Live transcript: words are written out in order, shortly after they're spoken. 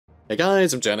Hey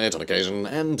guys, I'm Janet on occasion,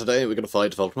 and today we're going to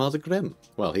fight Volkmar the Grim.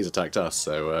 Well, he's attacked us,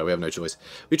 so we have no choice.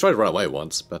 We tried to run away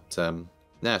once, but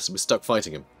nah, so we're stuck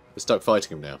fighting him. We're stuck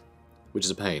fighting him now, which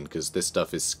is a pain, because this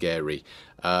stuff is scary.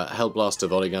 Hellblaster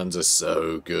volley guns are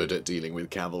so good at dealing with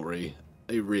cavalry.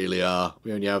 They really are.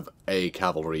 We only have a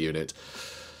cavalry unit,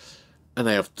 and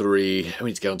they have 3. We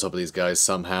need to get on top of these guys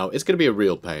somehow. It's going to be a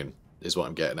real pain, is what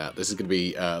I'm getting at. This is going to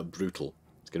be brutal.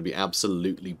 It's going to be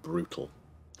absolutely brutal.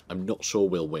 I'm not sure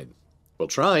we'll win. We'll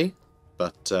try,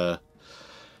 but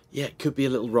yeah, it could be a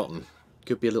little rotten.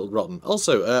 Could be a little rotten.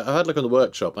 Also, I had a look on the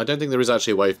workshop. I don't think there is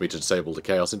actually a way for me to disable the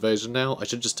Chaos Invasion now. I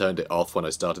should have just turned it off when I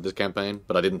started this campaign,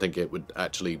 but I didn't think it would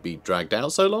actually be dragged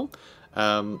out so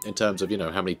long, in terms of, you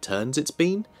know, how many turns it's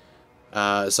been.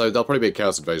 So there'll probably be a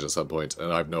Chaos Invasion at some point,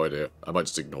 and I have no idea. I might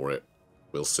just ignore it.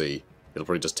 We'll see. It'll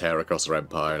probably just tear across our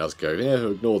empire, and us go, yeah,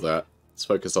 ignore that. Let's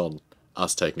focus on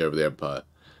us taking over the empire.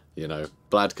 You know,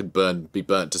 Vlad could be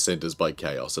burnt to cinders by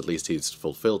chaos. At least he's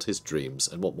fulfilled his dreams,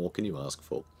 and what more can you ask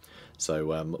for? So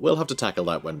we'll have to tackle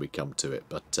that when we come to it.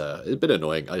 But it's a bit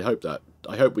annoying. I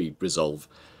hope we resolve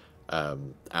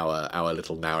our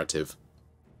little narrative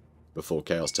before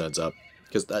chaos turns up,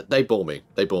 because they bore me.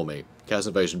 They bore me. Chaos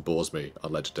Invasion bores me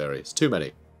on Legendary. It's too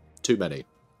many. Too many.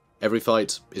 Every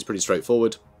fight is pretty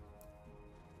straightforward,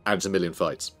 and it's a million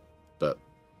fights. But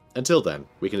until then,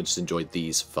 we can just enjoy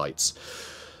these fights.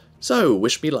 So,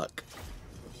 wish me luck.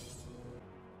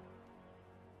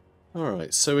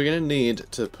 Alright, so we're going to need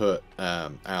to put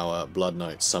our Blood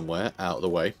Knights somewhere out of the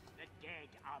way.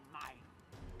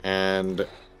 And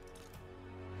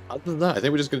other than that, I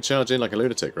think we're just going to charge in like a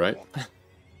lunatic, right?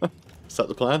 Is that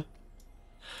the plan?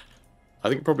 I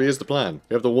think it probably is the plan.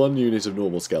 We have the 1 unit of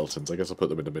normal skeletons. I guess I'll put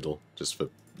them in the middle, just for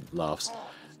laughs.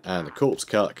 And the corpse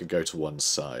cart can go to one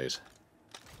side.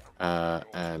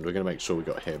 And we're going to make sure we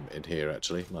got him in here,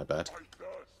 actually. My bad.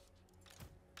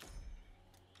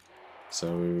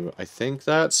 So, I think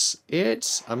that's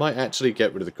it. I might actually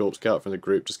get rid of the corpse cart from the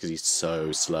group just because he's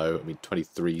so slow. I mean,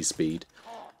 23 speed.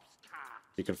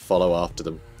 You can follow after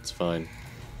them. It's fine.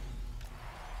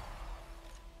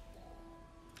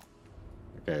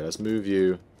 Okay, let's move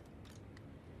you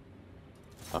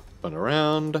up and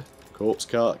around. Corpse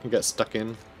cart can get stuck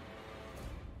in.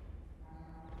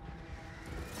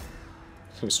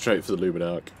 Straight for the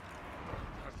Luminarch.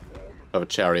 Have a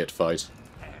chariot fight.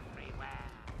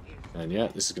 And yeah,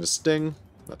 this is going to sting.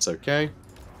 That's okay.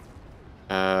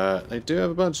 They do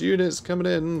have a bunch of units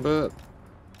coming in, but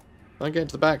if I get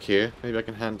to the back here, maybe I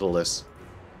can handle this.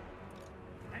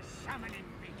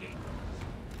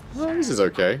 Oh, this is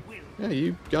okay. Yeah,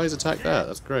 you guys attack that.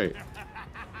 That's great.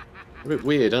 A bit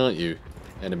weird, aren't you,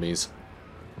 enemies?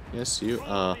 Yes, you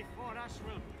are.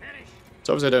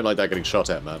 So obviously I don't like that getting shot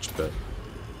at much, but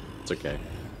it's okay.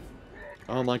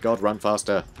 Oh my god, run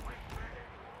faster.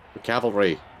 The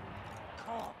cavalry.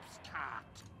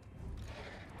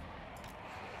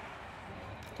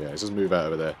 Okay, let's just move out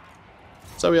over there.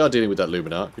 So we are dealing with that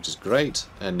Luminarch, which is great.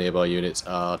 And nearby units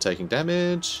are taking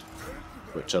damage,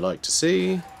 which I like to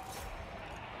see.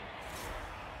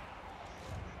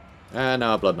 And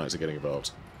now our Blood Knights are getting involved,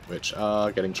 which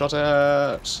are getting shot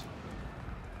at.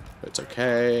 It's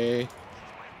okay.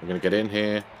 We're going to get in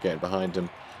here, get in behind them.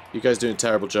 You guys doing a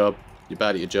terrible job. You're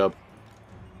bad at your job.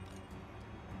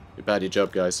 You're bad at your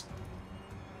job, guys.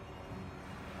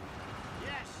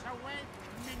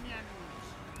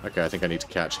 Okay, I think I need to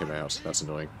catch him out. That's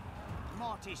annoying.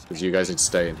 Because you guys need to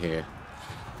stay in here.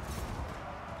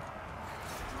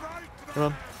 Come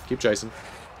on, keep chasing.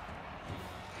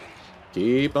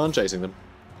 Keep on chasing them.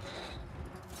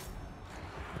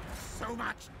 So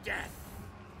much death.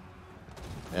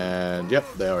 And yep,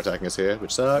 they are attacking us here,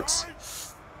 which sucks.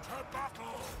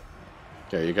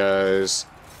 Okay, you guys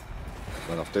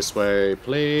run off this way,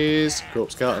 please.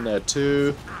 Corpse cart in there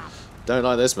too. Don't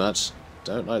like this much.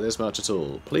 Don't like this much at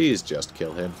all. Please just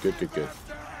kill him. Good, good, good.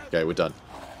 Okay, we're done.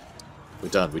 We're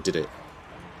done. We did it.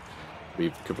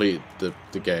 We've completed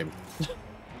the game.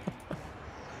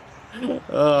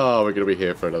 Oh, we're going to be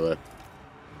here for another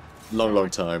long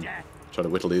time. Trying to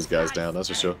whittle these guys down, that's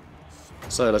for sure.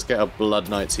 So, let's get our Blood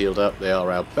Knights healed up. They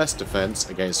are our best defense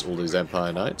against all these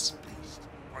Empire Knights.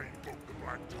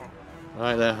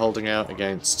 Right, they're holding out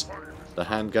against the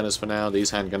handgunners for now.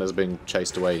 These handgunners are being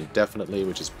chased away indefinitely,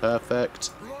 which is perfect.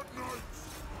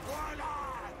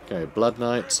 Okay, Blood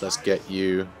Knights, let's get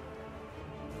you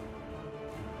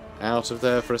out of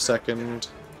there for a second.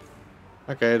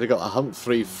 Okay, they got a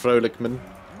Humphrey Frolicman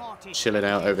chilling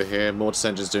out over here. Mortis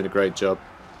Engine's doing a great job.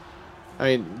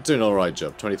 I mean, doing an alright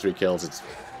job. 23 kills,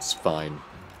 it's fine.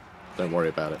 Don't worry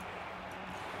about it.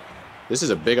 This is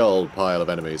a big old pile of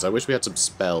enemies. I wish we had some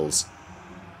spells.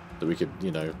 that we could,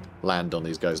 you know, land on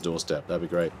these guys' doorstep. That'd be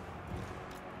great.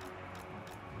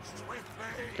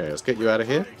 Okay, let's get you out of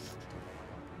here.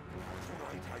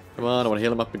 Come on, I want to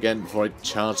heal them up again before I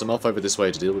charge them off over this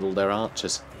way to deal with all their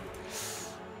archers.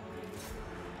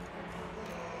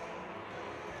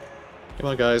 Come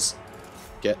on, guys.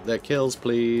 Get their kills,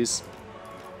 please.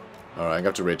 Alright, I'm going to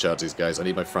have to recharge these guys. I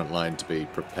need my front line to be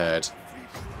prepared.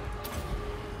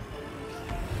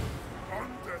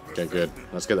 Okay, good.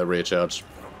 Let's get that recharge.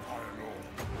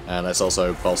 And let's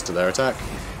also bolster their attack.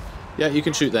 Yeah, you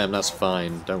can shoot them, that's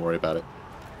fine. Don't worry about it.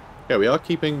 Okay, we are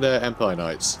keeping their Empire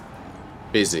Knights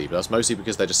busy, but that's mostly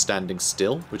because they're just standing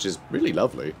still, which is really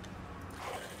lovely.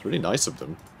 It's really nice of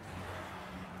them.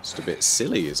 Just a bit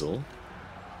silly is all.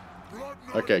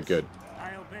 Okay, good.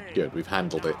 Good, we've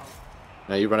handled it.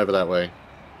 Now you run over that way.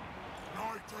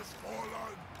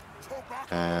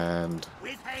 And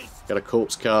got a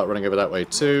corpse cart running over that way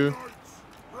too.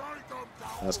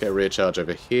 Let's get a rear charge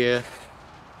over here.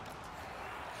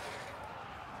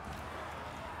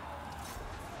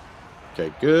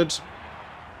 Okay, good.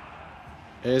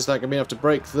 Is that going to be enough to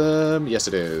break them? Yes,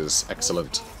 it is.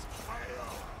 Excellent.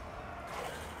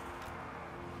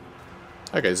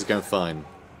 Okay, this is going fine.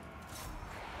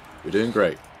 We're doing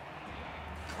great.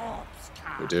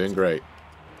 We're doing great.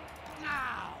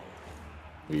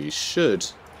 We should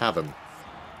have them.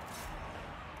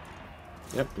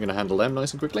 Yep, we're going to handle them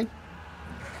nice and quickly.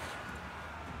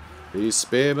 These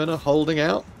spearmen are holding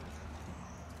out.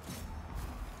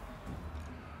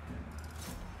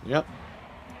 Yep.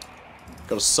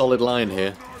 Got a solid line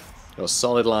here. Got a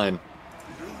solid line.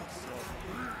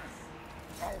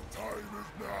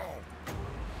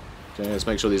 Okay, let's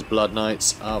make sure these Blood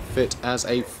Knights are fit as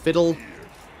a fiddle.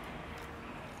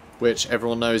 Which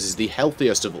everyone knows is the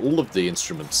healthiest of all of the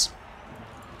instruments.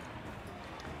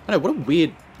 I know, what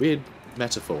a weird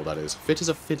metaphor that is. Fit as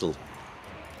a fiddle.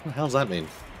 What the hell does that mean?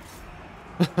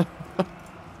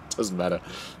 Doesn't matter.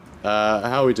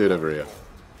 How are we doing over here?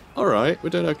 Alright,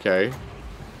 we're doing okay.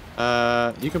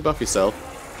 You can buff yourself.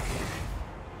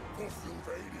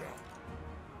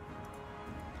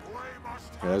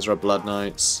 Okay, those are our Blood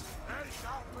Knights.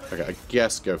 Okay, I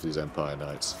guess go for these Empire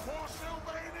Knights.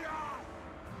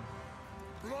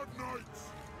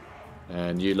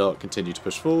 And you lot continue to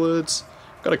push forwards.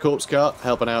 Got a corpse cart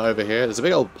helping out over here. There's a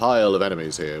big old pile of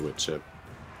enemies here, which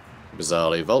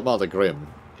bizarrely, Voltmar the Grim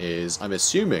is, I'm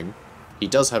assuming, he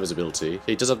does have his ability.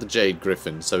 He does have the Jade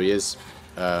Griffin, so he is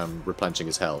replenishing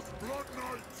his health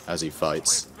as he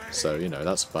fights. So, you know,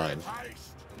 that's fine.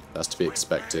 That's to be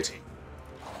expected.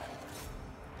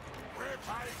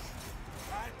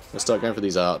 Let's start going for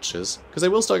these archers. Because they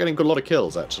will start getting a lot of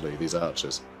kills, actually, these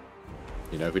archers.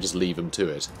 You know, if we just leave them to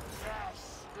it.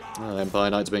 Empire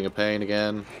Knight's being a pain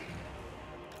again.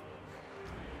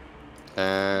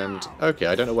 And, okay,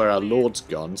 I don't know where our Lord's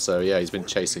gone, so yeah, he's been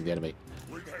chasing the enemy.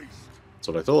 That's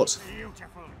what I thought.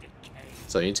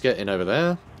 So you need to get in over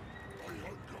there.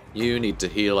 You need to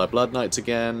heal our Blood Knights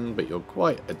again, but you're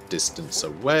quite a distance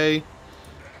away.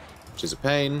 Which is a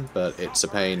pain, but it's a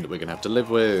pain that we're going to have to live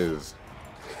with.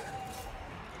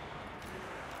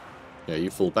 Yeah,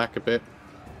 you fall back a bit.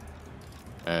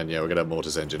 And yeah, we're going to have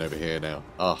Mortis Engine over here now.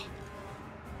 Ah.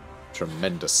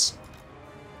 Tremendous.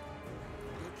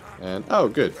 And, oh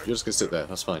good, you're just going to sit there,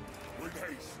 that's fine.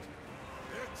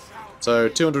 So,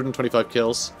 225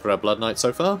 kills for our Blood Knight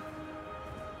so far.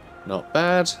 Not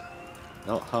bad.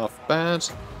 Not half bad.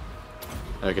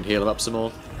 Now we can heal them up some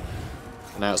more.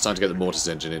 Now it's time to get the Mortis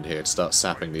Engine in here to start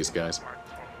sapping these guys.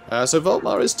 So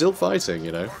Voltmar is still fighting,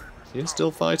 you know. He is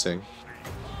still fighting.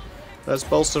 Let's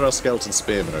bolster our Skeleton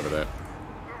Spearmen over there.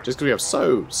 Just because we have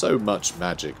so much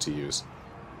magic to use.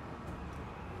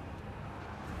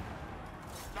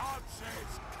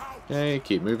 Okay,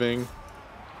 keep moving.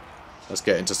 Let's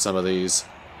get into some of these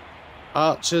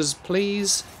archers,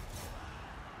 please.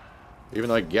 Even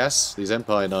though I guess these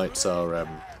Empire Knights are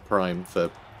prime for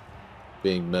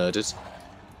being murdered.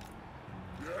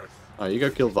 Oh, you go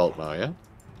kill Voltmar, yeah?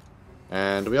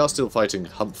 And we are still fighting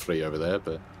Humphrey over there,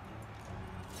 but...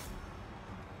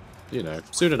 you know,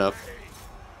 soon enough.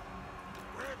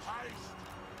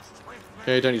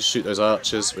 Okay, don't need to shoot those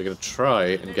archers. We're going to try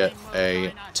and get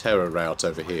a terror route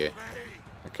over here.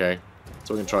 Okay, that's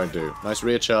what we're going to try and do. Nice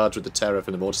rear charge with the terror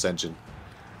from the Mortis Engine.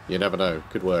 You never know.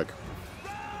 Could work.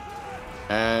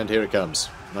 And here it comes.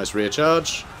 Nice rear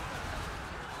charge.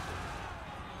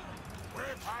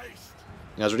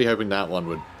 I was really hoping that one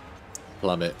would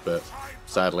plummet, but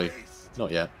sadly,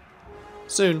 not yet.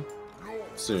 Soon.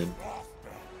 Soon.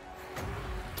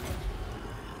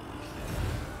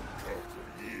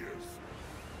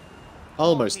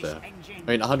 Almost there. I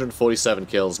mean, 147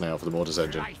 kills now for the Mortis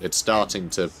Engine. It's starting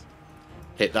to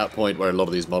hit that point where a lot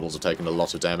of these models have taken a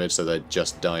lot of damage, so they're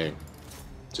just dying.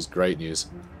 Which is great news.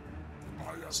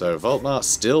 So Voltmar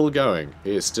still going.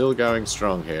 He is still going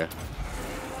strong here.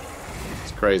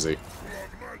 It's crazy.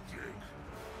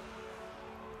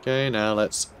 Okay, now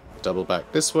let's double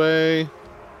back this way.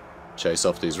 Chase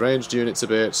off these ranged units a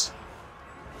bit.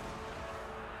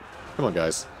 Come on,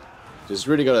 guys. Just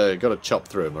really gotta chop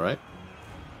through them, alright?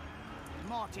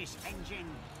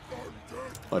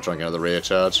 Might try and get another rear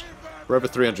charge. We're over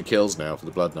 300 kills now for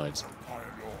the Blood Knights.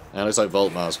 And it looks like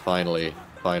Voltmar's finally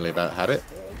about had it.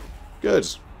 Good.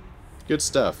 Good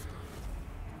stuff.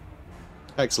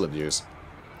 Excellent news.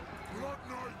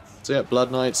 So yeah,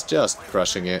 Blood Knights just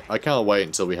crushing it. I can't wait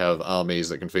until we have armies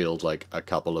that can field like a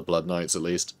couple of Blood Knights at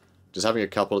least. Just having a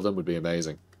couple of them would be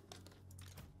amazing.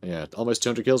 Yeah, almost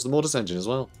 200 kills to the Mortis Engine as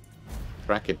well.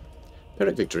 Cracking.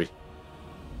 Pyrrhic victory.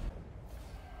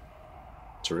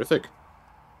 Terrific.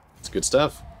 It's good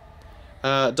stuff.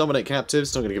 Dominate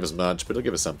Captives, not going to give us much, but it'll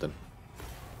give us something.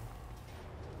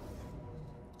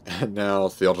 And now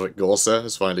Theodoric Gorsa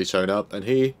has finally shown up, and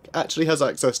he actually has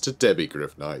access to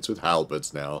Demigryph Knights with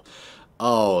halberds now.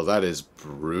 Oh, that is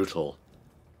brutal.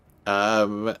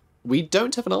 We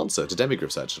don't have an answer to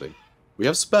Demigryphs, actually. We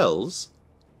have spells,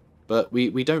 but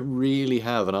we don't really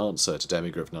have an answer to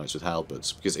Demigryph Knights with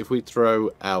halberds, because if we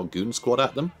throw our goon squad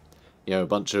at them, you know, a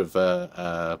bunch of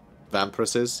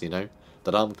vampiresses, you know,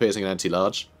 that armor piercing and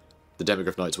anti-large, the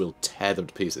Demigryph Knights will tear them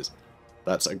to pieces.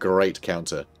 That's a great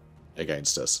counter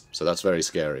against us, so that's very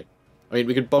scary. I mean,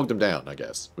 we could bog them down, I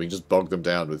guess. We can just bog them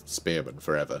down with spearmen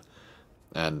forever.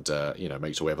 And, you know,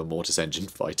 make sure we have a Mortis Engine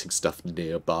fighting stuff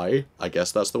nearby. I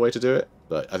guess that's the way to do it.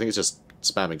 But I think it's just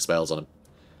spamming spells on them.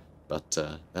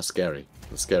 But, that's scary.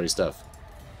 That's scary stuff.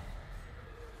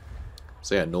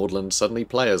 So yeah, Nordland suddenly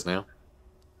players now.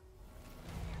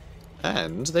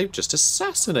 And they've just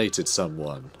assassinated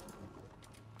someone.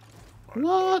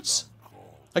 What?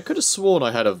 I could have sworn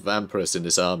I had a vampirist in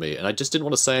this army, and I just didn't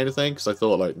want to say anything, because I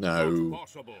thought, like, no,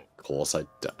 of course I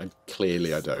don't.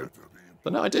 Clearly I don't.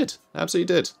 But no, I did.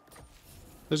 Absolutely did.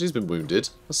 So she's been wounded.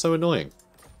 That's so annoying.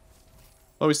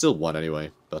 Well, we still won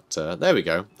anyway, but there we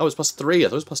go. Oh, it's +3. I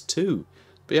thought it was +2.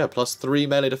 But yeah, +3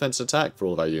 melee defense and attack for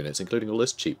all of our units, including all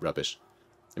this cheap rubbish.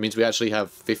 It means we actually have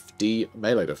 50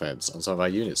 melee defense on some of our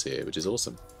units here, which is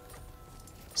awesome.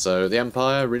 So the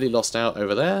Empire really lost out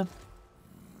over there.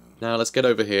 Now let's get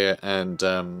over here and,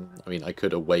 I mean, I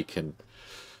could awaken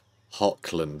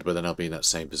Hockland, but then I'll be in that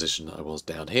same position that I was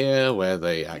down here, where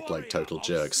they act like total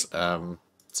jerks.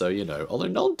 So, you know, although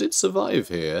Nold did survive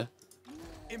here,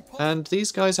 and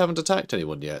these guys haven't attacked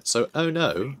anyone yet, so oh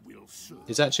no,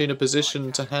 he's actually in a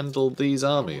position to handle these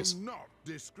armies,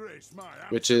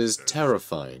 which is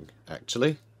terrifying,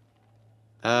 actually.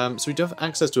 So we do have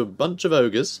access to a bunch of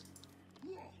ogres.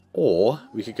 Or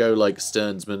we could go like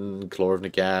Sternsman, Claw of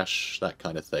Nagash, that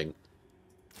kind of thing.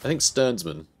 I think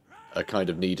Sternsman are kind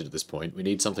of needed at this point. We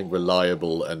need something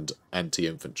reliable and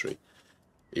anti-infantry,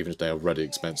 even if they are already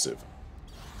expensive.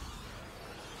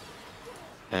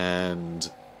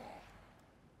 And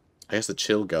I guess the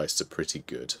Chillgeists are pretty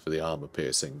good for the armor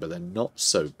piercing, but they're not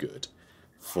so good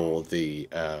for the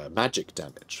magic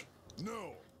damage.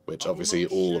 Which obviously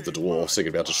all of the dwarfs are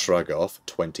going to be able to shrug off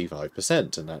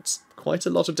 25%, and that's quite a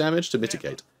lot of damage to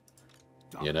mitigate,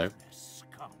 you know?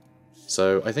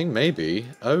 So I think maybe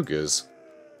ogres.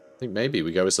 I think maybe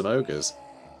we go with some ogres.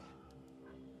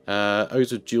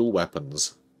 Ogres with dual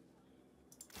weapons.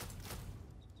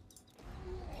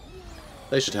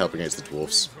 They should help against the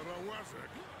dwarfs.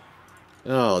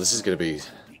 Oh, this is going to be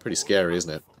pretty scary,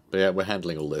 isn't it? But yeah, we're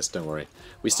handling all this, don't worry.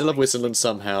 We still have Wissenland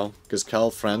somehow, because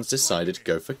Karl Franz decided to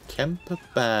go for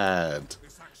Kemperbad.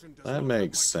 That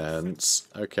makes sense.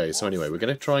 Okay, so anyway, we're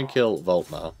going to try and kill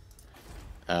Voltmar.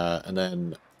 And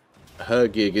then her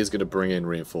gig is going to bring in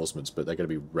reinforcements, but they're going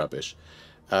to be rubbish.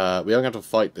 We are going to have to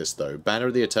fight this, though. Banner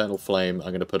of the Eternal Flame, I'm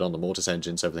going to put on the Mortis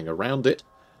Engine, so everything around it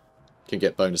can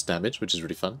get bonus damage, which is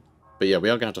really fun. But yeah, we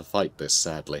are going to have to fight this,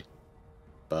 sadly.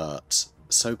 But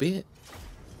so be it.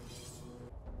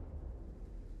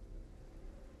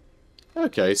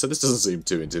 Okay, so this doesn't seem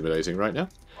too intimidating right now.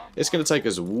 It's going to take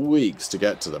us weeks to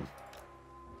get to them.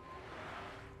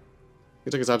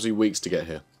 It took us absolutely weeks to get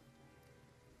here.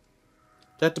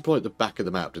 They had deployed at the back of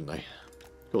the map, didn't they?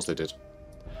 Of course they did.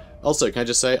 Also, can I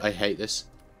just say, I hate this.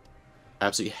 I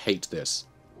absolutely hate this.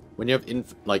 When you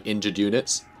have injured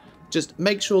units, just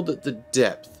make sure that the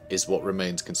depth is what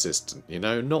remains consistent, you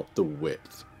know, not the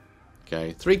width.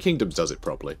 Okay, Three Kingdoms does it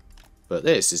properly. But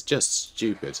this is just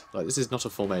stupid. Like, this is not a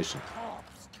formation.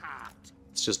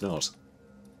 It's just not.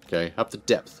 Okay, up the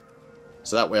depth.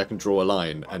 So that way I can draw a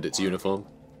line and it's uniform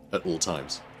at all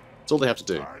times. That's all they have to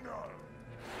do.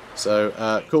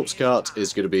 So, Corpse Cart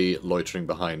is going to be loitering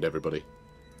behind everybody.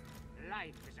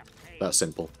 Life is a pain. That's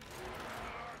simple.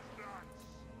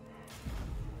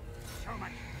 So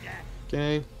much death.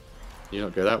 Okay. You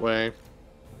don't go that way.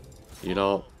 You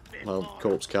don't. Well,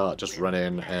 Corpse Cart, just run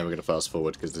in, and we're going to fast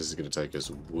forward, because this is going to take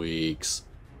us weeks.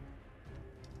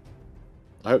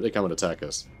 I hope they come and attack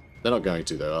us. They're not going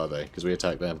to, though, are they? Because we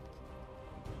attack them.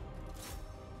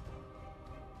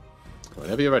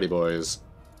 Whenever you're ready, boys.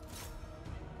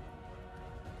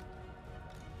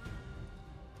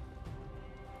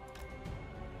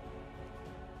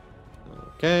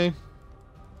 Okay.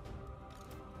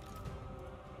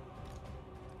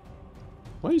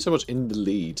 Why are you so much in the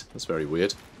lead? That's very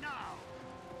weird. Now,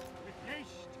 with haste.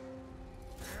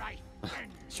 Right then.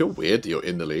 You're weird, you're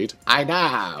in the lead. I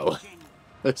know!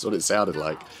 That's what it sounded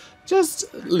like.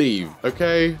 Just leave,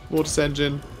 okay, Mortis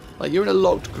Engine? Like, you're in a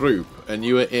locked group, and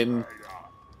you are in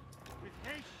With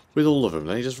haste. with all of them,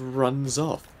 and he just runs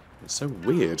off. It's so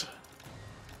weird.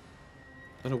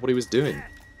 I don't know what he was doing.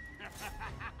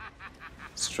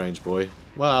 Strange boy.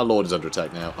 Well, our Lord is under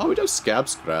attack now. Oh, we do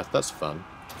Scab's Wrath, that's fun.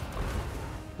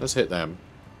 Let's hit them.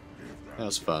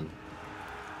 That's fun.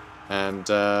 And,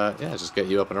 yeah, just get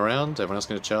you up and around. Everyone else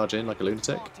going to charge in like a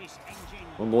lunatic. Mortis engine.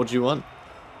 What more do you want?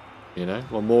 You know,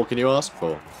 what more can you ask for?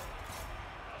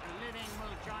 The living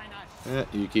will join us.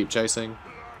 Yeah, you keep chasing.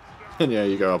 And yeah,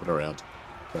 you go up and around.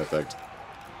 Perfect.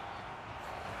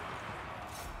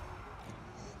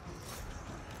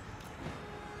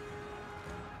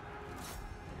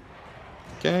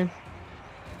 Okay.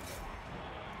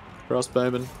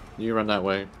 Crossbowman, you run that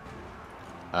way.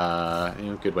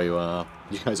 You're good where you are.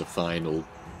 You guys are fine, all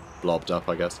blobbed up,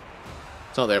 I guess.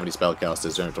 It's not that they have any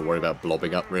spellcasters, you don't have to worry about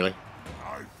blobbing up, really.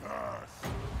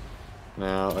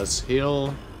 Now, let's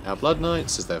heal our Blood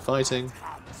Knights as they're fighting.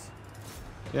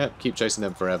 Yep, keep chasing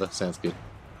them forever, sounds good.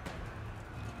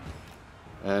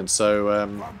 And so,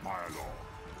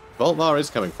 Voltmar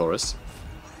is coming for us.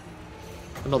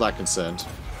 I'm not that concerned.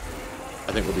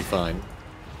 I think we'll be fine.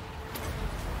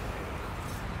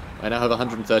 I now have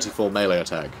 134 melee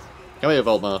attack. Come here,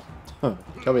 Voltmar.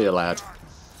 Come here, lad.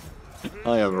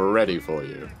 I am ready for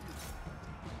you.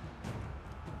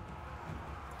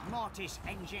 Mortis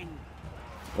engine.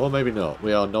 Or maybe not.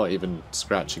 We are not even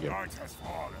scratching him.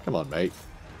 Come on, mate.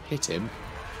 Hit him.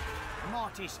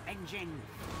 Mortis engine.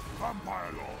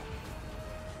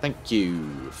 Thank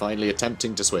you. Finally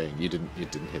attempting to swing. You didn't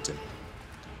hit him.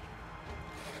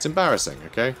 It's embarrassing,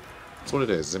 okay? That's what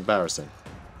it is. It's embarrassing.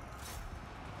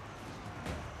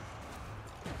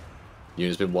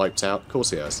 Unit's been wiped out. Of course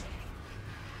he has.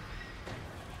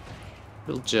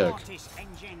 Little jerk. Mortis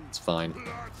engine. It's fine.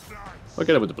 We'll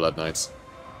get him with the Blood Knights.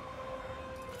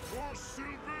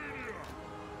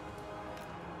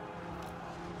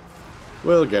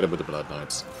 We'll get him with the Blood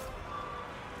Knights.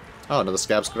 Oh, another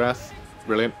Scab's Wrath.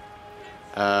 Brilliant.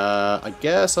 I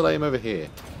guess I'll aim over here.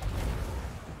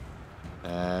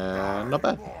 Not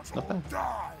bad. Not bad.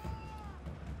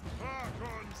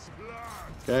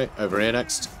 Okay, over here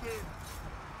next.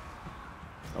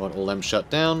 I want all them shut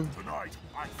down.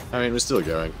 I mean, we're still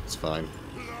going. It's fine.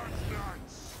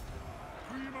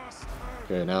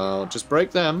 Okay, now just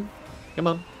break them. Come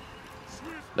on.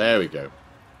 There we go.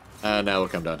 And now we'll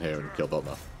come down here and kill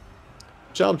Voltmar.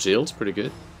 Charm Shield's pretty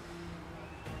good.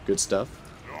 Good stuff.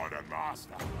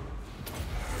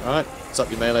 Alright, let's up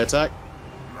your melee attack.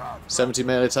 70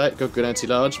 melee attack, got good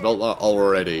anti-large. Voltmar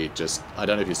already just, I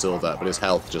don't know if you saw that, but his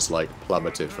health just like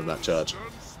plummeted from that charge.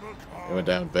 It went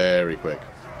down very quick.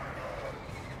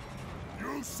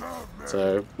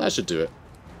 So, that should do it.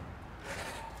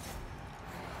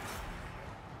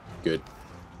 Good.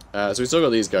 So we've still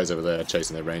got these guys over there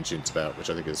chasing their range units about, which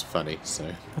I think is funny,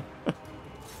 so... But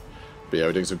yeah,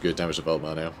 we're doing some good damage to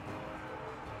Voltmar now.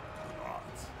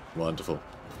 Wonderful.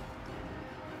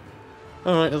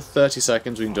 Alright, another 30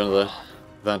 seconds, we can do another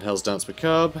Van Hell's Dance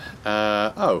Macabre.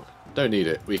 Oh, don't need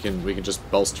it. We can just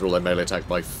bolster all their melee attack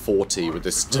by 40 with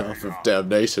this Staff of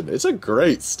Damnation. It's a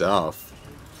great staff.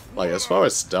 Like, as far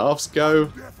as staffs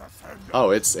go...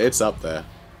 Oh, it's up there.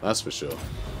 That's for sure.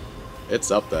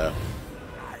 It's up there.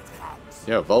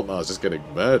 Yeah, Voltmar's just getting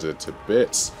murdered to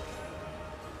bits.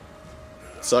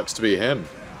 Sucks to be him.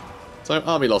 So,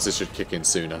 army losses should kick in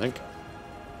soon, I think.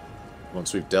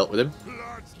 Once we've dealt with him.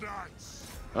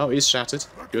 Oh, he's shattered.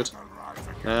 Good.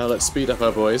 Now, let's speed up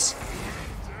our boys.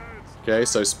 Okay,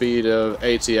 so speed of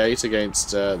 88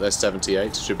 against their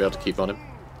 78. Should be able to keep on him.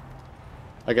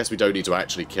 I guess we don't need to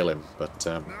actually kill him, but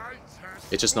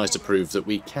it's just nice to prove that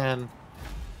we can.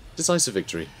 Decisive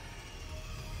victory.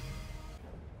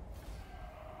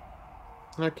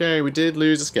 Okay, we did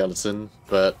lose a skeleton,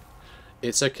 but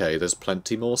It's okay, there's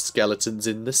plenty more skeletons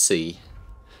in the sea.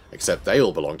 Except they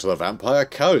all belong to the vampire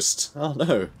coast. Oh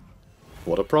no.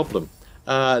 What a problem.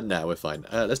 No, we're fine.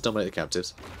 Let's dominate the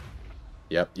captives.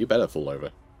 Yep, you better fall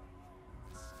over.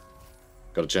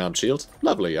 Got a charmed shield?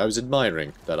 Lovely, I was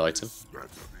admiring that item.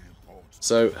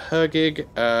 So,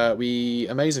 Hergig, we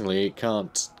amazingly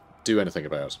can't do anything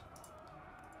about.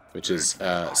 Which is,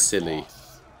 silly.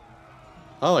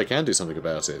 Oh, I can do something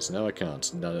about it. No, I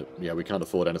can't. No, yeah, we can't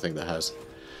afford anything that has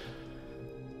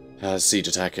siege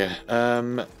attacker.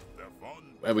 And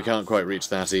we can't quite reach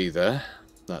that either.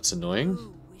 That's annoying.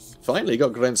 Finally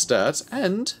got Grenstad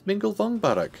and Mingel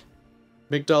Vongbarak.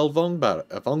 Migdal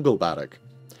Vongelbarak.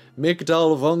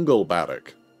 Migdal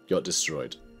Vongelbarak got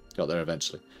destroyed. Got there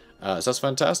eventually. So that's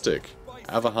fantastic.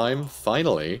 Averheim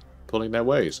finally pulling their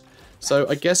weight. So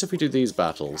I guess if we do these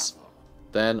battles,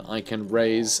 then I can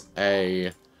raise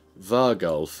a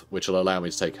Vargulf, which will allow me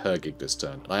to take Hergig this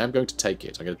turn. And I am going to take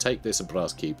it. I'm going to take this and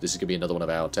Brass Keep. This is going to be another one of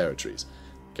our territories.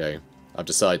 Okay, I've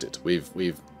decided.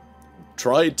 We've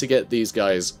tried to get these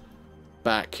guys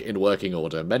back in working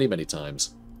order many, many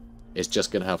times. It's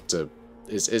just going to have to...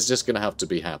 It's just going to have to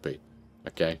be happy.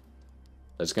 Okay?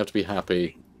 They're just going to have to be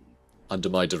happy under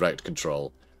my direct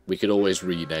control. We could always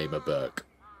rename a Burke.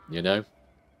 You know?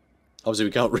 Obviously,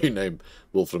 we can't rename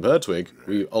Wolfram Hertwig.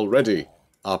 We already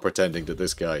are pretending that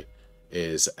this guy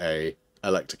is a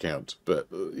Elector Count. But,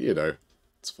 you know,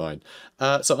 it's fine.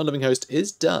 So Unliving Host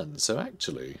is done. So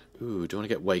actually... Ooh, do I want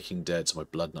to get Waking Dead so my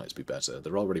Blood Knights be better?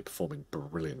 They're already performing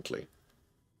brilliantly.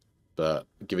 But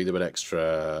giving them an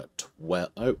extra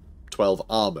 12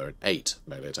 armor and 8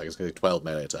 melee attack. It's going to be 12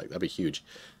 melee attack. That'd be huge.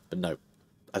 But no.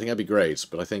 I think that'd be great,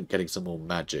 but I think getting some more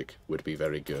magic would be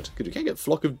very good. Good, we can get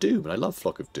Flock of Doom, and I love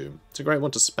Flock of Doom. It's a great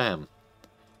one to spam.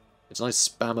 It's a nice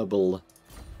spammable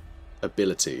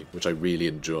ability, which I really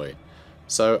enjoy.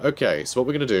 So, okay, so what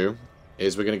we're going to do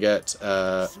is we're going to get...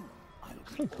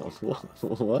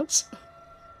 What?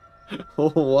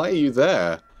 Why are you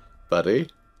there, buddy?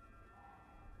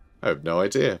 I have no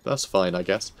idea. That's fine, I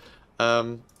guess.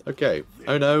 Okay.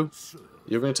 Oh no.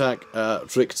 You're going to attack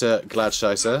Richter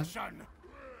Gladscheißer.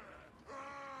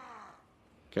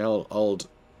 Okay, old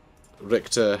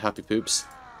Richter Happy Poops.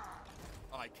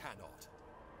 I cannot.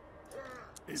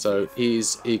 So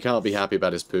he can't be happy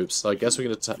about his poops. So I guess we're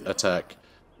going to attack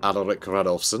Alaric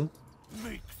Radolfsson.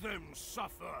 Make them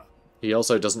suffer. He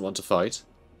also doesn't want to fight,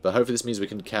 but hopefully this means we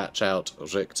can catch out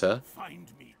Richter. Find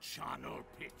me charnel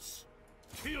pits.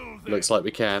 Kill them. Looks like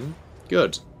we can.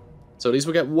 Good. So at least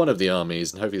we'll get one of the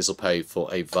armies, and hopefully this will pay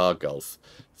for a Vargulf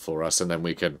for us, and then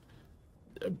we can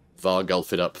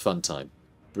Vargulf it up fun time.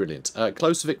 Brilliant.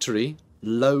 Close victory,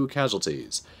 low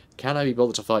casualties. Can I be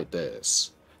bothered to fight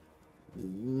this?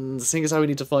 Seeing as how we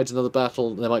need to fight another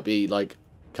battle, there might be, like,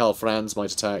 Karl Franz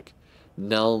might attack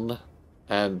Nuln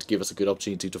and give us a good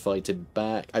opportunity to fight him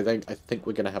back. I think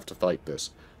we're going to have to fight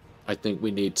this. I think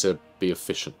we need to be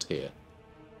efficient here.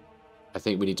 I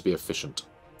think we need to be efficient.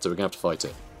 So we're going to have to fight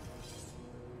it.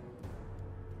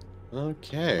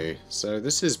 Okay, so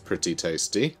this is pretty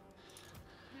tasty.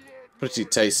 Pretty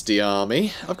tasty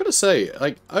army. I've got to say,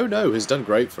 like, Oh No has done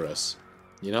great for us.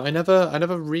 You know, I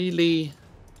never really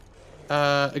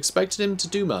expected him to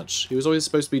do much. He was always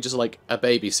supposed to be just like a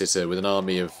babysitter with an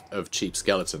army of cheap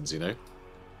skeletons, you know?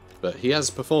 But he has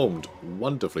performed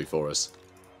wonderfully for us.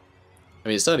 I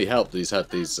mean, it certainly helped that he's had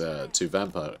these two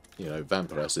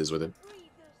vampiresses with him.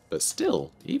 But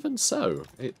still, even so,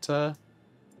 it,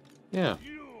 yeah,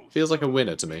 feels like a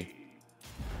winner to me.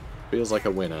 Feels like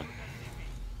a winner.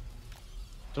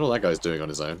 Don't know what that guy's doing on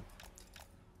his own.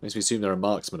 Makes me assume there are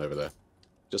marksmen over there.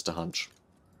 Just a hunch.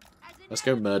 Let's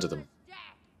go murder them.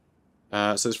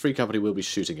 So this free company will be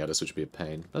shooting at us, which will be a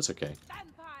pain. That's okay.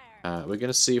 We're going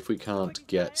to see if we can't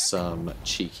get some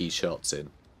cheeky shots in.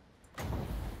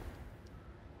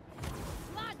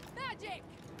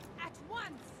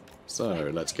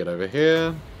 So, let's get over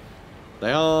here.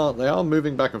 They are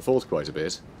moving back and forth quite a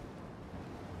bit.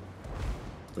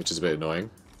 Which is a bit annoying.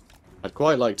 I'd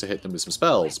quite like to hit them with some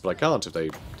spells, but I can't if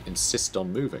they insist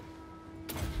on moving.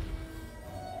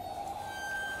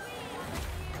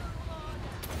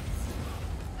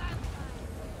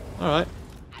 Alright,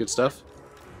 good stuff.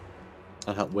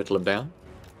 I'll help whittle them down.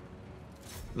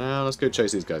 Now, let's go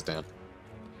chase these guys down.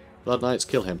 Blood Knights,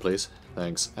 kill him, please.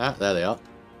 Thanks. Ah, there they are.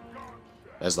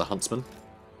 There's the huntsman.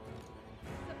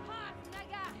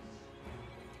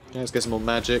 Okay, let's get some more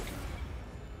magic.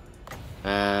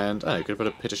 And, I could put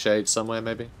a Pit of Shade somewhere,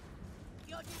 maybe.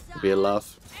 Would be a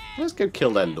laugh. Let's go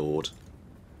kill their lord.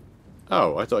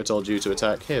 Oh, I thought I told you to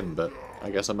attack him, but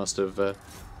I guess I must have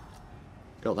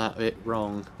got that bit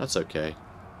wrong. That's okay.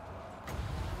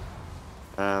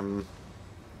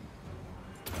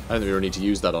 I don't think we really need to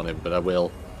use that on him, but I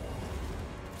will.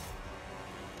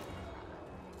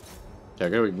 Okay,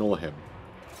 I'm going to ignore him.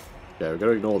 Okay, we're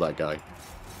going to ignore that guy.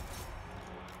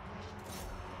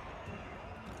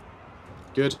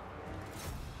 Good.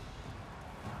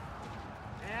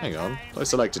 Hang on, I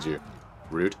selected you.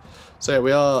 Rude. So yeah,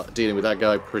 we are dealing with that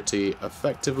guy pretty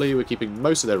effectively. We're keeping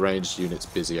most of their ranged units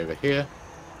busy over here.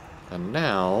 And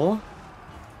now...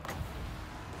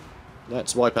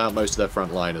 let's wipe out most of their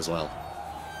front line as well.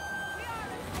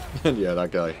 And yeah,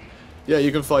 that guy. Yeah,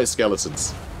 you can fight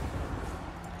skeletons.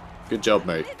 Good job,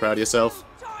 mate. Proud of yourself?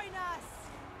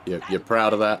 You're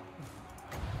proud of that?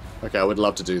 Okay, I would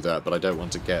love to do that, but I don't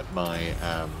want to get my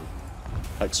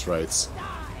Hex-Wraiths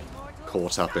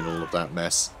caught up in all of that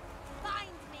mess.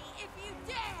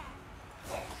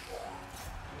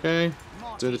 Okay,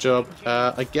 doing the job.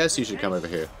 I guess you should come over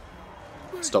here.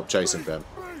 Stop chasing them.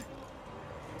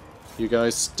 You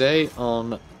guys stay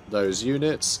on those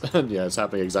units. And yeah, it's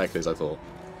happening exactly as I thought.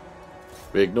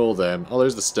 We ignore them. Oh,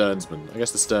 those are the Sternsmen. I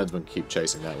guess the Sternsmen keep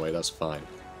chasing that way. That's fine.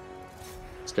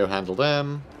 Let's go handle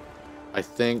them. I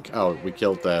think... oh, we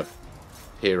killed their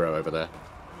hero over there.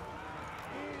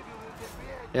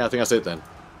 Yeah, I think that's it then.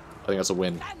 I think that's a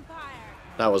win.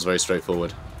 That was very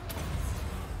straightforward.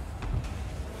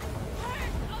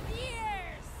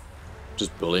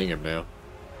 Just bullying him now.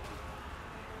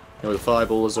 And with a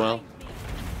fireball as well.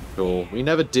 Cool. We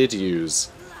never did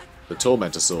use the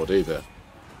Tormentor Sword either.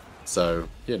 So,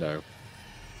 you know.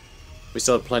 We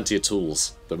still had plenty of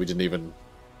tools that we didn't even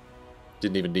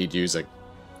need using.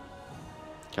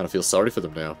 Kind of feel sorry for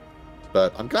them now.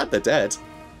 But I'm glad they're dead.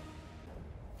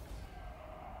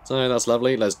 So that's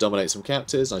lovely. Let's dominate some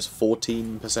captives. Nice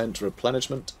 14%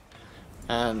 replenishment.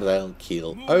 And they'll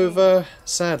keel over.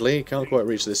 Sadly, can't quite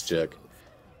reach this jerk.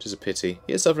 Which is a pity.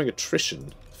 He is suffering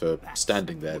attrition for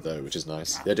standing there, though, which is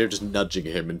nice. The idea of just nudging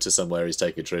him into somewhere he's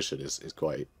taking attrition is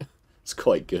quite... it's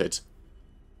quite good.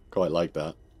 Quite like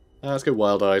that. Let's go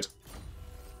Wild-Eyed.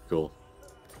 Cool.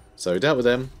 So, dealt with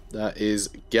them. That is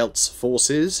Gelt's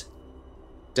forces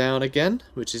down again,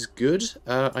 which is good.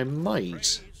 I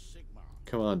might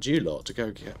command you lot to go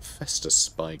get Festus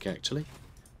Spike, actually.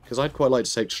 Because I'd quite like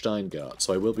to take Steingart,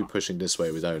 so I will be pushing this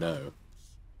way with Ono.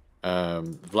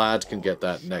 Vlad can get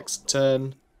that next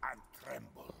turn.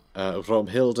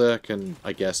 Romhilda can,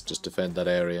 I guess, just defend that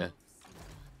area.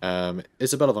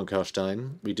 Isabella von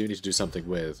Carstein, we do need to do something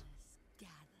with.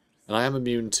 And I am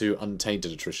immune to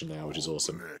untainted attrition now, which is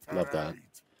awesome. Love that.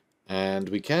 And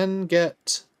we can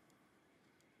get...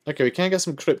 okay, we can get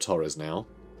some Crypt Horrors now.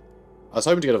 I was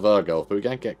hoping to get a Vargolf, but we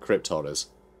can't get Crypt Horrors.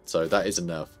 So that is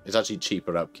enough. It's actually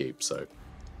cheaper upkeep, so...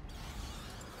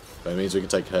 that means we can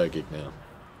take Hergig now.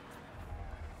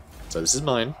 So this is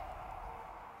mine.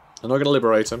 I'm not going to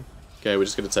liberate him. Okay, we're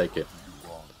just going to take it.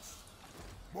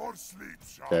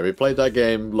 Okay, we played that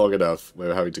game long enough.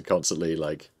 We're having to constantly,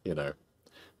 like, you know...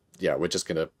 yeah, we're just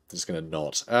gonna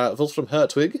not. Wolfram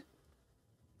Hertwig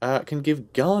can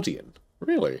give Guardian.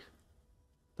 Really?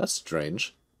 That's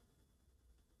strange.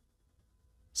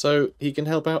 So he can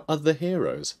help out other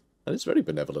heroes. That is very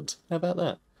benevolent. How about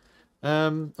that?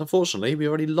 Unfortunately, we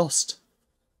already lost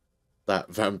that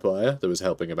vampire that was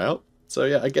helping him out. So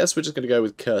yeah, I guess we're just going to go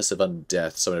with Curse of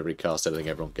Undeath. So whenever we cast anything,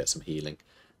 everyone gets some healing.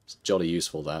 It's jolly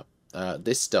useful, that.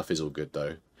 This stuff is all good,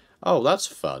 though. Oh, that's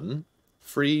fun.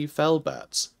 Free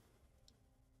Fellbats.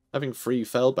 Having free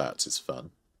Fellbats is fun.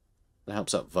 That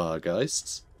helps out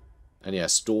Vargeists. And yeah,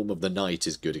 Storm of the Night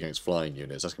is good against flying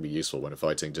units. That's going to be useful when we're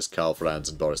fighting just Karl Franz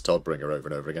and Boris Todbringer over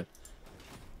and over again.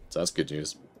 So that's good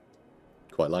news.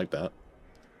 Quite like that.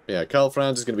 Yeah, Karl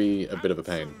Franz is going to be a bit of a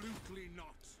pain.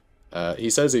 He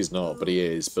says he's not, but he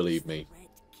is, believe me.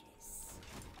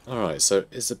 Alright, so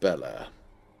Isabella.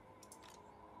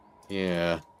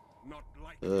 Yeah.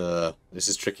 This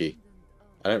is tricky.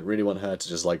 I don't really want her to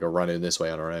just, like, run in this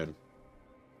way on her own.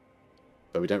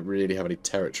 But we don't really have any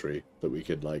territory that we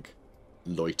could, like,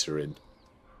 loiter in.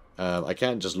 I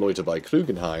can just loiter by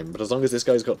Klugenheim, but as long as this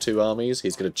guy's got 2 armies,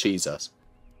 he's going to cheese us.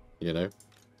 You know?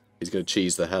 He's going to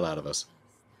cheese the hell out of us.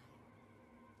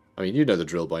 I mean, you know the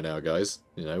drill by now, guys.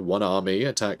 You know, one army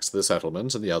attacks the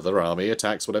settlement, and the other army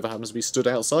attacks whatever happens to be stood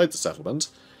outside the settlement,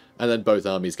 and then both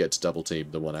armies get to double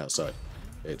team the one outside.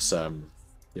 It's,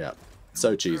 yeah,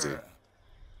 so cheesy.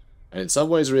 And in some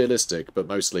ways realistic, but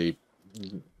mostly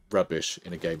rubbish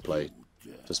in a gameplay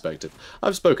perspective.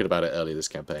 I've spoken about it earlier this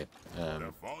campaign.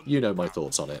 You know my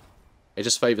thoughts on it. It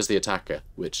just favours the attacker,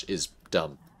 which is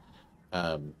dumb.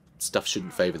 Stuff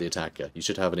shouldn't favour the attacker. You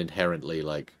should have an inherently,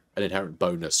 like, an inherent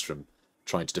bonus from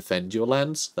trying to defend your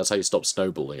lands. That's how you stop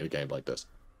snowballing in a game like this.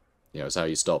 You know, it's how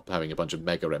you stop having a bunch of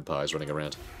mega empires running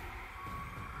around.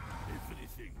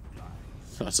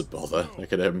 That's a bother.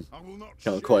 Look at him.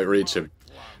 Can't quite reach him.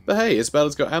 But hey,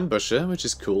 Isabella's got Ambusher, which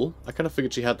is cool. I kind of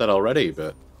figured she had that already,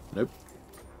 but nope.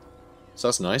 So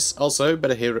that's nice. Also,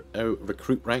 better hero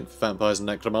recruit rank for vampires and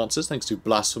necromancers, thanks to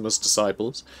blasphemous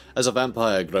disciples. As a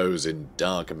vampire grows in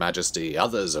dark majesty,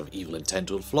 others of evil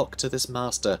intent will flock to this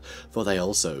master, for they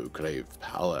also crave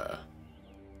power.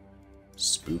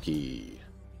 Spooky.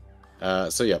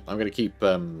 So yeah, I'm going to keep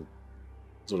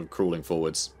sort of crawling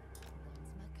forwards.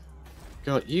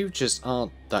 God, you just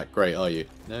aren't that great, are you?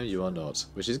 No, you are not.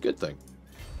 Which is a good thing.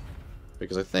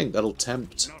 Because I think that'll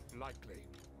tempt...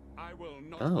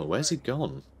 Oh, where's he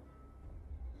gone?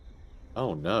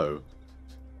 Oh no.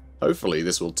 Hopefully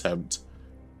this will tempt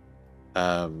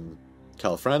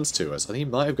Karl Franz to us. I think he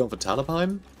might have gone for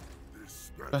Talabheim?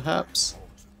 Perhaps?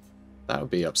 That would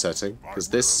be upsetting, because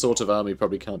this sort of army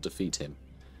probably can't defeat him.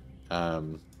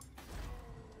 God,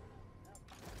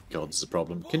 this is a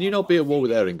problem. Can you not be at war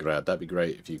with Eringrad? That'd be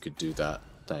great if you could do that.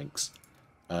 Thanks.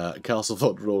 Castle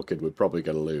Von Rorken we're probably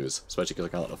going to lose, especially because I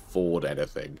can't afford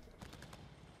anything.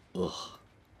 Ugh.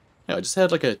 Yeah, I just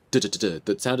heard like a da-da-da-da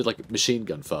that sounded like machine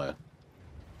gun fire.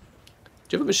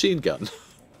 Do you have a machine gun?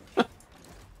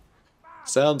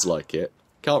 Sounds like it.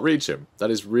 Can't reach him.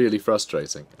 That is really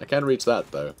frustrating. I can reach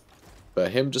that though.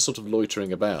 But him just sort of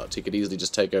loitering about, he could easily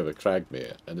just take over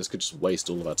Cragmere, and this could just waste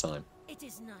all of our time.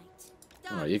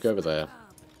 Alright, you go over there.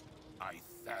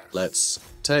 Let's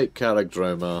take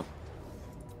Caradroma.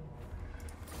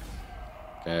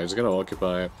 Okay, we're just going to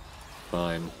occupy it.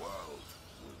 Fine.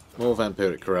 More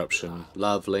vampiric corruption.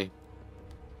 Lovely.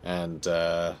 And,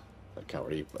 I can't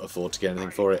really afford to get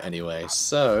anything for it anyway.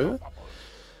 So,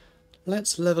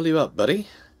 let's level you up, buddy.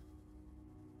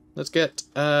 Let's get,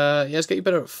 yeah, let's get you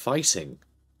better at fighting.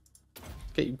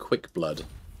 Get you quick blood.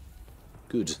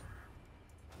 Good.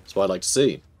 That's what I'd like to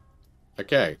see.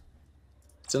 Okay.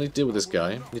 Still need to deal with this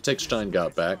guy. You take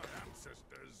Steingart back.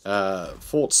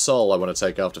 Fort Sol I want to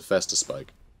take after Festespike.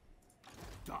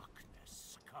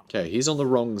 Okay, he's on the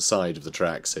wrong side of the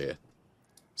tracks here.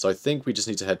 So I think we just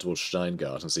need to head towards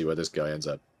Steingart and see where this guy ends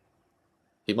up.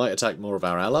 He might attack more of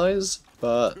our allies,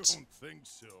 but...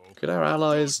 Could our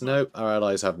allies... Nope, our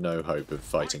allies have no hope of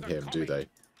fighting him, do they?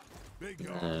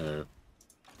 No.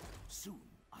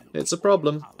 It's a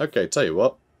problem. Okay, tell you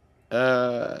what.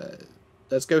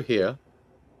 Let's go here.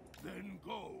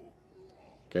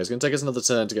 Okay, it's going to take us another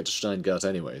turn to get to Steingart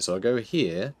anyway, so I'll go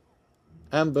here.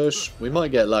 Ambush. We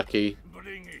might get lucky.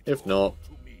 If not,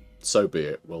 so be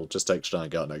it. We'll just take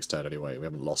Steingart next turn anyway. We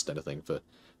haven't lost anything for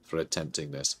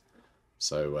attempting this.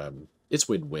 So, it's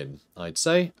win-win, I'd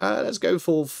say. Let's go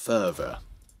for Fervor.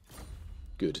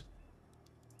 Good.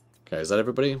 Okay, is that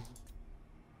everybody?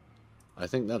 I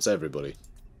think that's everybody.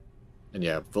 And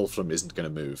yeah, Wolfram isn't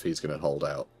going to move. He's going to hold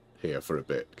out here for a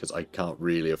bit, because I can't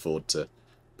really afford to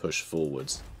push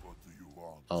forwards.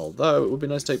 Although, it would be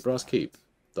nice to take Brass Keep.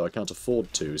 Though I can't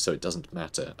afford to, so it doesn't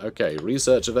matter. Okay,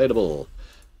 research available.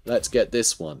 Let's get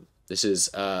this one. This is,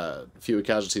 fewer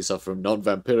casualties suffer from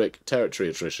non-vampiric territory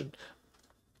attrition.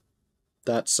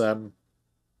 That's,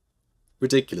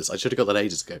 ridiculous. I should have got that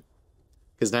ages ago.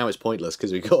 Because now it's pointless,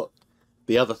 because we got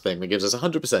the other thing that gives us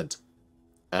 100%.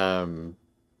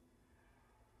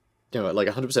 You know, like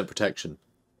 100% protection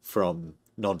from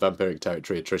non-vampiric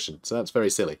territory attrition. So that's very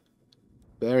silly.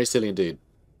 Very silly indeed.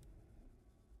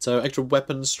 So, extra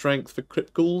weapon strength for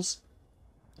crit ghouls.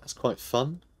 That's quite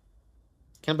fun.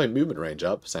 Campaign movement range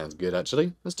up. Sounds good,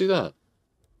 actually. Let's do that.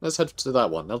 Let's head to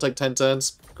that one. That'll take 10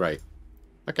 turns. Great.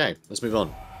 Okay, let's move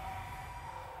on.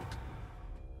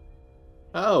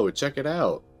 Oh, check it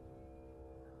out.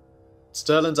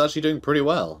 Stirland's actually doing pretty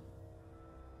well.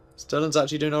 Stirland's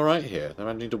actually doing alright here. They're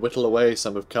managing to whittle away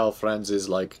some of Karl Franz's,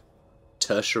 like,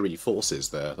 tertiary forces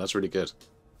there. That's really good.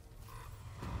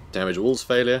 Damage walls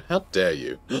failure. How dare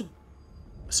you?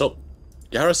 So,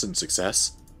 garrison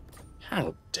success.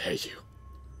 How dare you?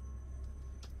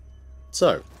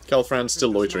 So, Karl Franz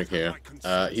still loitering here.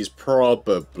 He's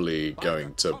probably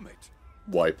going to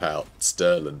wipe out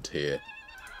Stirland here.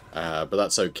 But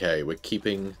that's okay. We're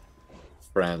keeping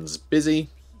Franz busy.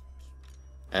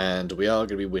 And we are going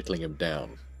to be whittling him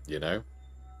down, you know?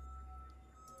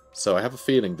 So I have a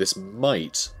feeling this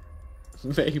might,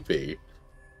 maybe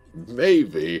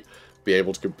be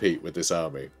able to compete with this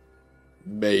army.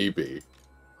 Maybe.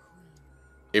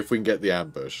 If we can get the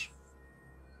ambush.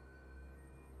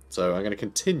 So I'm going to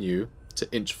continue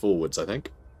to inch forwards, I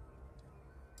think.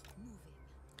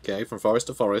 Okay, from forest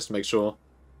to forest, make sure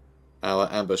our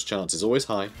ambush chance is always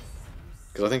high.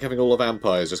 Because I think having all the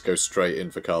vampires just go straight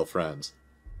in for Karl Franz.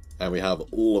 And we have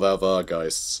all of our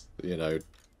Vargeists, you know,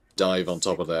 dive on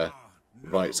top of their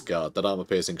right guard. That armor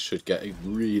piercing should get a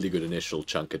really good initial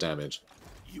chunk of damage.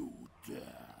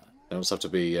 I also have to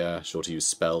be sure to use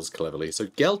spells cleverly. So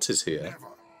Gelt is here.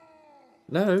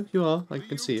 No, you are. I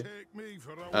can see you.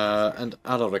 And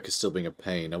Alaric is still being a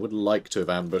pain. I would like to have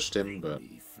ambushed him, but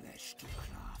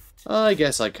I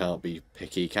guess I can't be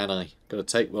picky, can I? Gotta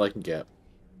take what I can get.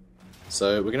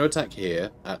 So we're going to attack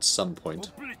here at some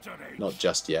point. Not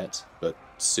just yet, but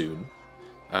soon.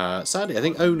 Sadly, I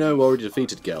think Oh No already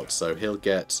defeated Gelt, so he'll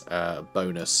get a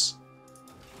bonus.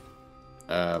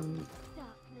 Okay,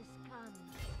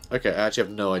 I actually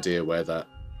have no idea where that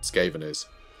Skaven is.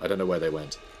 I don't know where they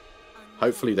went.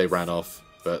 Hopefully they ran off,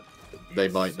 but they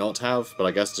might not have, but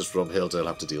I guess just from Hilda will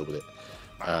have to deal with it.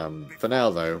 For now,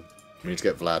 though, we need to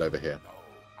get Vlad over here.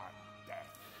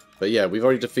 But yeah, we've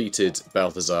already defeated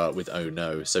Balthazar with Oh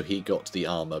No, so he got the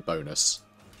armor bonus.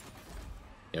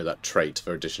 You know, that trait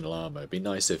for additional armor. It'd be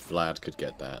nice if Vlad could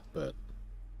get that, but...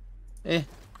 eh.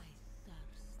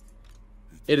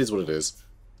 It is what it is.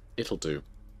 It'll do.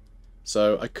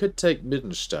 So, I could take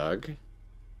Middenstag.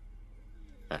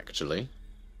 Actually.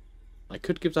 I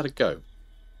could give that a go.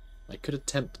 I could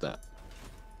attempt that.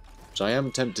 Which I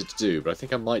am tempted to do, but I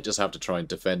think I might just have to try and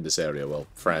defend this area while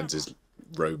Franz is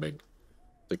roaming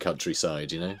the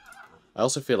countryside, you know? I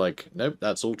also feel like, nope,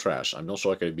 that's all trash. I'm not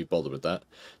sure I can be bothered with that.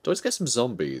 Do I just get some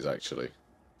zombies, actually?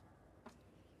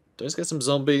 Do I just get some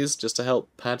zombies just to help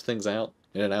pad things out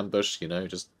in an ambush, you know?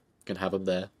 Just can have them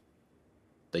there.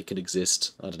 They can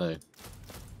exist. I don't know.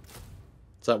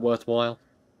 Is that worthwhile?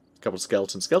 A couple of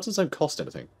skeletons. Skeletons don't cost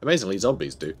anything. Amazingly,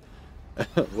 zombies do.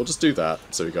 We'll just do that,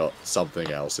 so we got something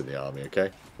else in the army, okay?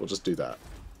 We'll just do that.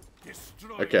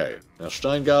 Okay, now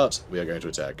Steingart, we are going to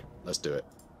attack. Let's do it.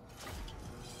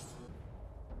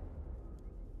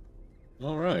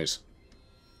 Alright.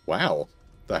 Wow.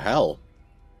 The hell?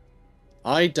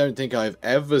 I don't think I've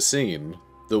ever seen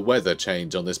the weather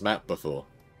change on this map before.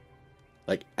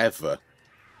 Like, ever.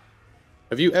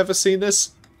 Have you ever seen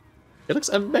this? It looks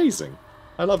amazing.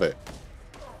 I love it.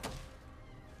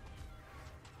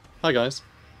 Hi guys.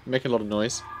 You're making a lot of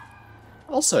noise.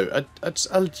 Also,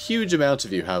 a huge amount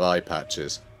of you have eye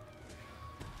patches.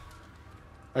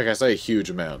 Okay, I say a huge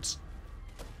amount.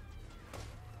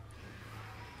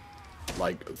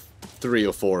 Like 3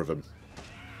 or 4 of them.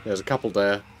 There's a couple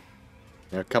there.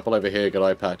 A couple over here got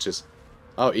eye patches.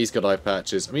 Oh, he's got eye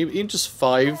patches. I mean, even just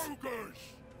 5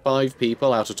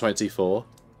 people out of 24.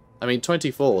 I mean,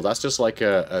 24, that's just like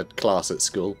a class at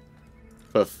school.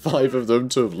 For 5 of them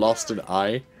to have lost an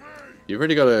eye, you've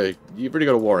really got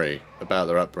to worry about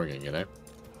their upbringing, you know.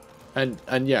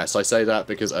 And yes, I say that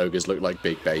because ogres look like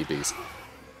big babies,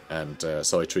 and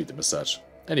so I treat them as such.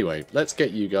 Anyway, let's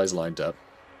get you guys lined up.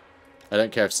 I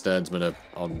don't care if Sternsmen are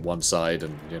on one side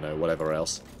and, you know, whatever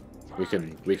else. We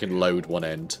can load one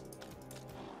end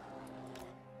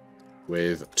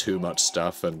with too much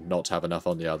stuff and not have enough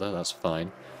on the other. That's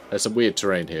fine. There's some weird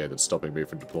terrain here that's stopping me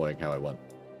from deploying how I want.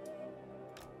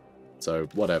 So,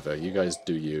 whatever. You guys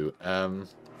do you.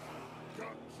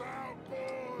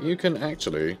 You can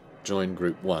actually join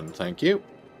Group 1, thank you.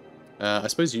 I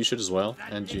suppose you should as well,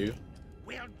 and you.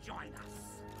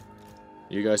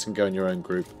 You guys can go in your own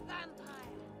group.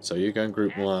 So you go in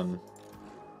Group 1.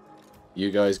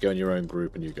 You guys go in your own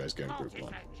group, and you guys go in Group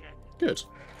 1. Good.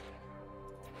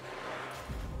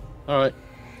 Alright.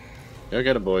 Go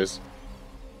get 'em, boys.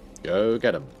 Go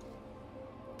get 'em.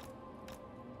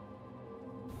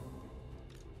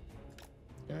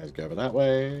 You guys go over that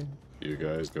way. You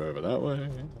guys go over that way.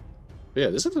 But yeah,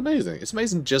 this looks amazing. It's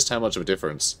amazing just how much of a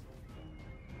difference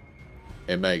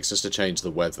it makes just to change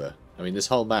the weather. I mean, this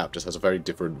whole map just has a very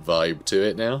different vibe to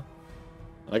it now.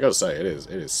 And I gotta say, it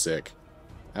is sick.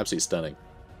 Absolutely stunning.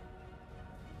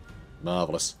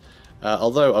 Marvellous.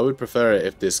 Although, I would prefer it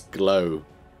if this glow,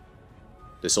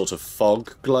 this sort of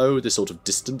fog glow, this sort of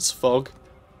distance fog,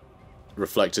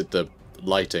 reflected the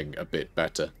lighting a bit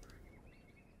better.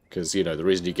 Because, you know, the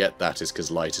reason you get that is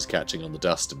because light is catching on the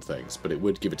dust and things, but it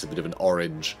would give it a bit of an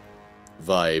orange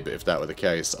vibe if that were the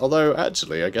case. Although,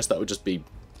 actually, I guess that would just be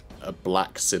a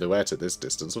black silhouette at this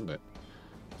distance, wouldn't it?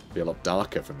 It'd be a lot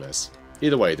darker from this.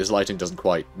 Either way, this lighting doesn't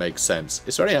quite make sense.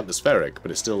 It's very atmospheric,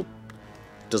 but it still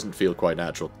doesn't feel quite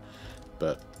natural.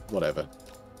 But, whatever.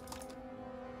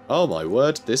 Oh my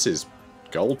word, this is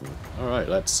golden. Alright,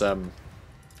 let's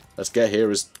get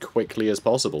here as quickly as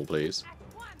possible, please.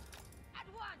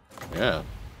 Yeah.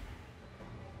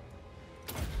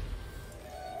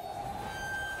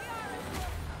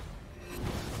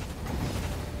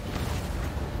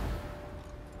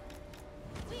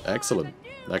 Excellent.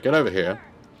 Now get over here.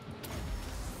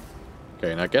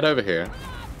 Okay, now get over here.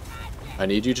 I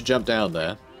need you to jump down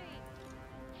there.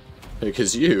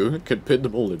 Because you can pin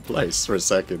them all in place for a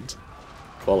second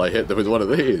while I hit them with one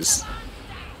of these.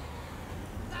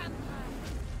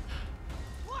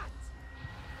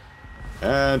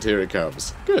 And here it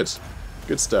comes. Good.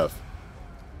 Good stuff.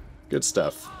 Good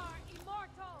stuff.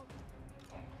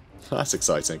 That's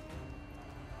exciting.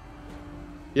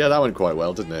 Yeah, that went quite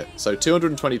well, didn't it? So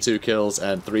 222 kills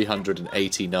and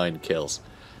 389 kills.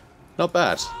 Not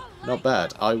bad. Not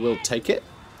bad. I will take it.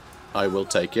 I will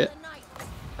take it.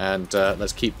 And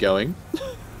let's keep going.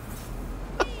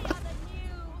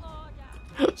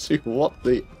 See, what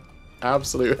the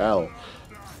absolute hell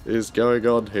is going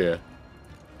on here?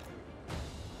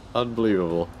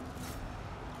 Unbelievable.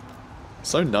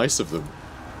 So nice of them.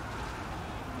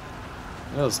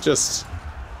 Well, it's just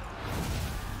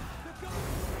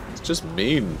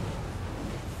mean.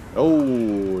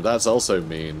 Oh, that's also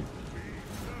mean.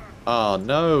 Ah,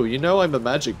 no. You know I'm a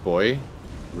magic boy.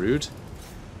 Rude.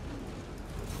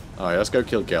 Alright, let's go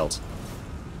kill Gelt.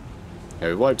 Yeah,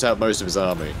 we wiped out most of his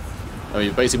army. I mean,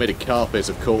 we basically made a carpet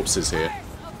of corpses here.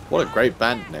 What a great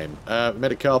band name. We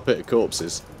made a carpet of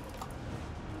corpses.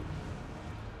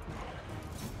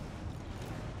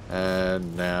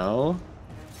 And now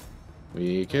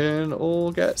we can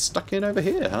all get stuck in over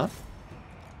here, huh?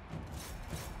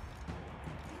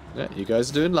 Yeah, you guys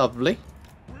are doing lovely.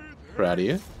 Proud of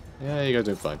you. Yeah, you guys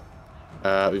are doing fine.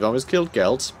 We've almost killed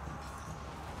Gelt.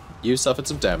 You suffered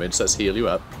some damage, so let's heal you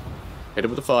up. Hit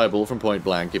him with a fireball from point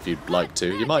blank if you'd like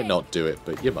to. You might not do it,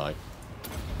 but you might.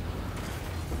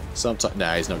 Sometimes,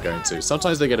 nah, he's not going to.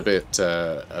 Sometimes they get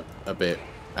a bit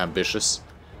ambitious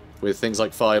with things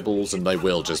like fireballs, and they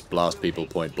will just blast people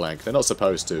point blank. They're not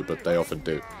supposed to, but they often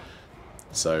do.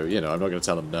 So, you know, I'm not going to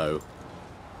tell them no.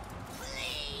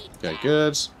 Okay,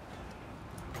 good.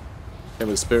 Hit him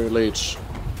with a Spirit Leech.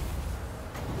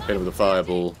 Hit him with a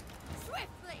fireball.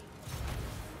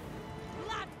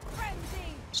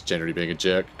 Just generally being a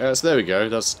jerk. So there we go.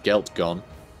 That's Gelt gone.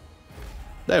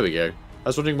 There we go. I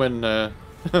was wondering when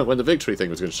when the victory thing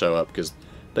was going to show up, because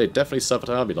they definitely suffered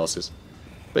army losses.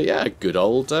 But yeah, good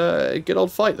old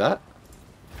fight that.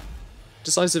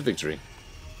 Decisive victory.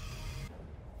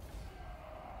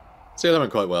 So yeah, that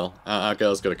went quite well. Our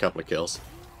girls got a couple of kills.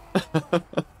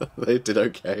 They did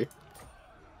okay.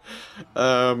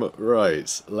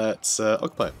 Right, let's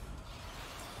occupy it.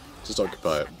 Just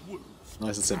occupy it.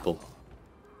 Nice and simple.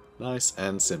 Nice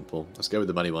and simple. Let's go with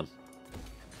the money one.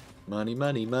 Money,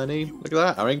 money, money. Look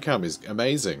at that. Our income is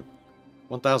amazing.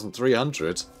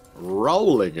 1,300.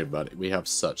 Rolling in money. We have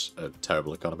such a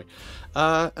terrible economy.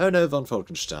 Oh no, von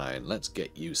Falkenstein. Let's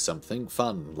get you something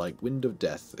fun, like Wind of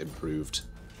Death improved.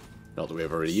 Not that we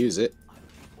ever really use it.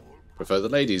 Prefer the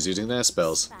ladies using their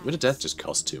spells. Wind of Death just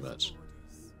costs too much.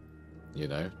 You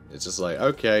know? It's just like,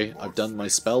 okay, I've done my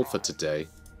spell for today.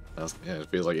 Yeah,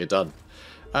 it feels like you're done.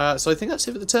 So I think that's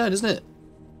it for the turn, isn't it?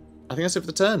 I think that's it for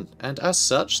the turn. And as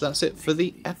such, that's it for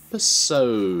the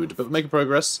episode. But we're making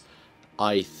progress,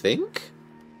 I think?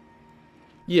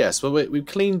 Yes, well, we've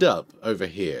cleaned up over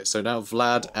here. So now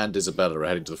Vlad and Isabella are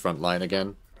heading to the front line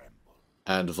again.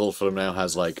 And Wolfram now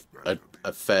has, like,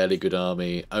 a fairly good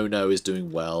army. Ono is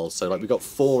doing well. So, like, we've got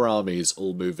 4 armies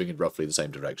all moving in roughly the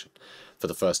same direction for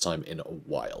the first time in a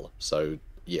while. So,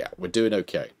 yeah, we're doing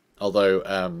okay.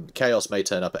 Although, Chaos may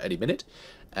turn up at any minute.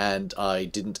 And I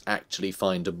didn't actually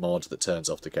find a mod that turns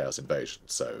off the Chaos Invasion.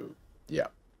 So, yeah.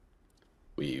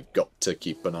 We've got to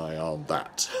keep an eye on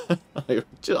that.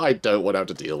 I don't want to have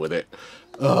to deal with it.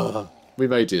 We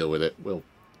may deal with it.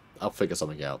 I'll figure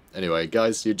something out. Anyway,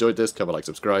 guys, if you enjoyed this, comment, like,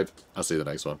 subscribe. I'll see you in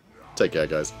the next one. Take care,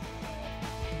 guys.